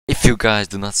you guys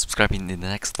do not subscribe in the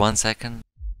next 1 second.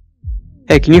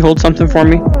 Hey, can you hold something for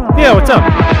me? Yeah, what's up?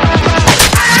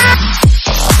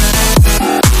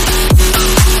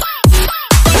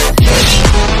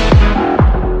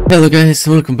 Hello guys,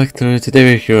 welcome back to today.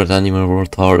 We're here at Animal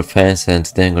World Tower Defense, and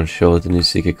today I'm going to show the new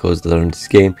secret codes that are in this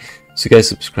game. So guys,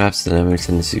 subscribe so that I will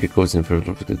send the secret codes in for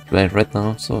right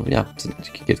now. So yeah, so that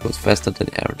you can get codes faster than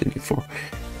ever did before.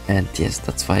 And yes,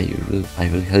 that's why I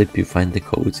will help you find the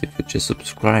codes if you just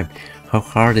subscribe. How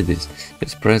hard it is.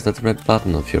 Just press that red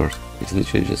button of yours. It's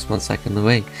literally just 1 second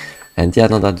away. And yeah,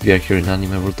 now that we are here in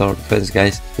Animal World Tower Defense,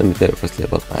 guys, let me tell you firstly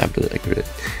about my app that I created.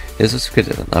 This was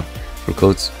created an app for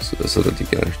codes so that you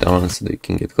can actually download, so that you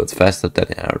can get codes faster than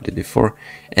I ever did before.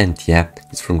 And yeah,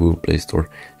 it's from Google Play Store.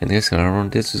 And guys,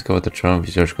 around this is the channel. We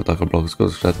search for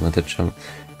TacoBlox Channel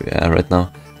right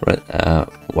now.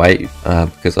 Why?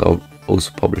 Because I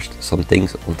also published some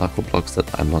things on TacoBlox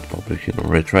that I'm not publishing on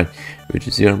RedTrite, which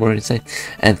is here more inside.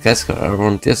 And guys,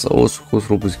 around this also goes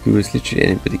Roblox Gurus. Literally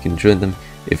anybody can join them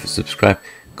if you subscribe.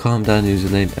 Calm down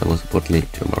username, and most importantly,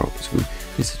 join my Roblox Guru.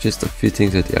 These are just a few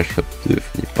things that you actually have to do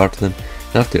if you're part of them.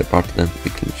 And after you're part of them,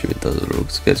 you can join the other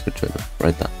Roblox. Guys, go join them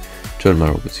right now. Join my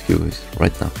Roblox Gurus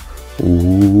right now.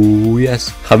 Oh yes,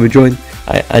 have you joined?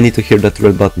 I need to hear that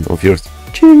red button of yours.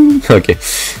 Ching. Okay.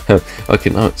 Okay,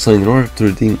 now so in order to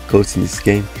redeem codes in this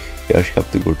game, you actually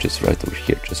have to go just right over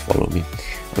here. Just follow me.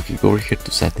 Okay, go over here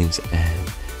to settings,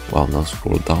 and well, now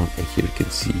scroll down, and here you can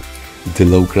see the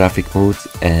low graphic mode,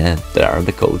 and there are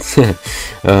the codes.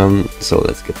 So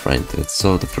let's get right into it.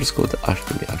 So the first code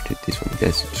actually this one,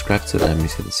 guys. Subscribe so that I'm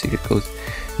missing the secret code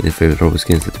in the favorite Roblox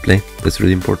games that you play. That's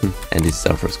really important. And this is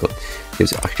our first code.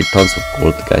 Gives you actually tons of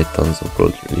gold, guys, tons of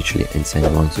gold, literally insane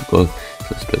amounts of gold. So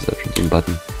let's press that redeem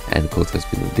button, and the code has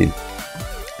been redeemed,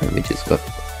 and we just got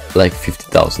like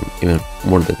 50,000, even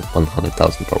more than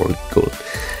 100,000 probably gold.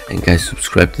 And guys,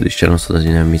 subscribe to this channel so that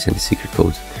you never miss any secret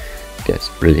codes. Guys,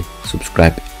 really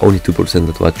subscribe. Only 2%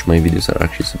 that watch my videos are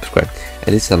actually subscribed.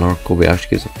 And this is another code we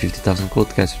actually gives 50,000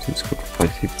 gold, guys. You can subscribe for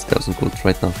 50,000 gold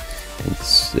right now. And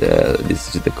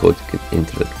this is the code you can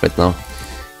enter it right now.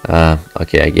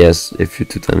 Okay, I guess if you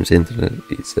 2 times enter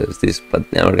it says this,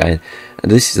 but never, guys.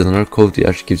 And this is another code that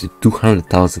actually gives you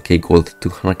 200,000k gold.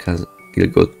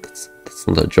 200k gold. That's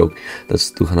not a joke.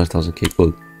 That's 200,000k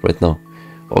gold right now.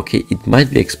 Okay, it might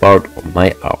be expired on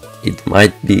my app. It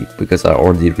might be because I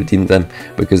already redeemed them,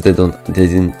 because they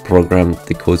didn't program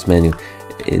the codes menu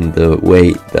in the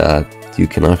way that you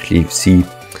can actually see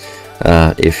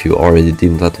if you already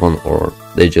redeemed that one, or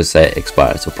they just say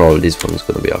expired. So probably this one is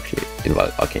going to be actually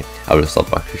invalid. Okay, I will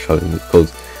stop actually showing the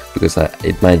codes because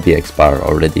it might be expired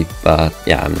already, but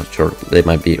yeah, I'm not sure. They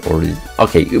might be already.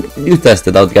 Okay, you test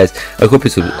it out, guys. I hope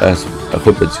that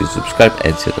you subscribe,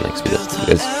 and see you in the next video,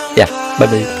 guys. Yeah, bye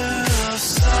bye.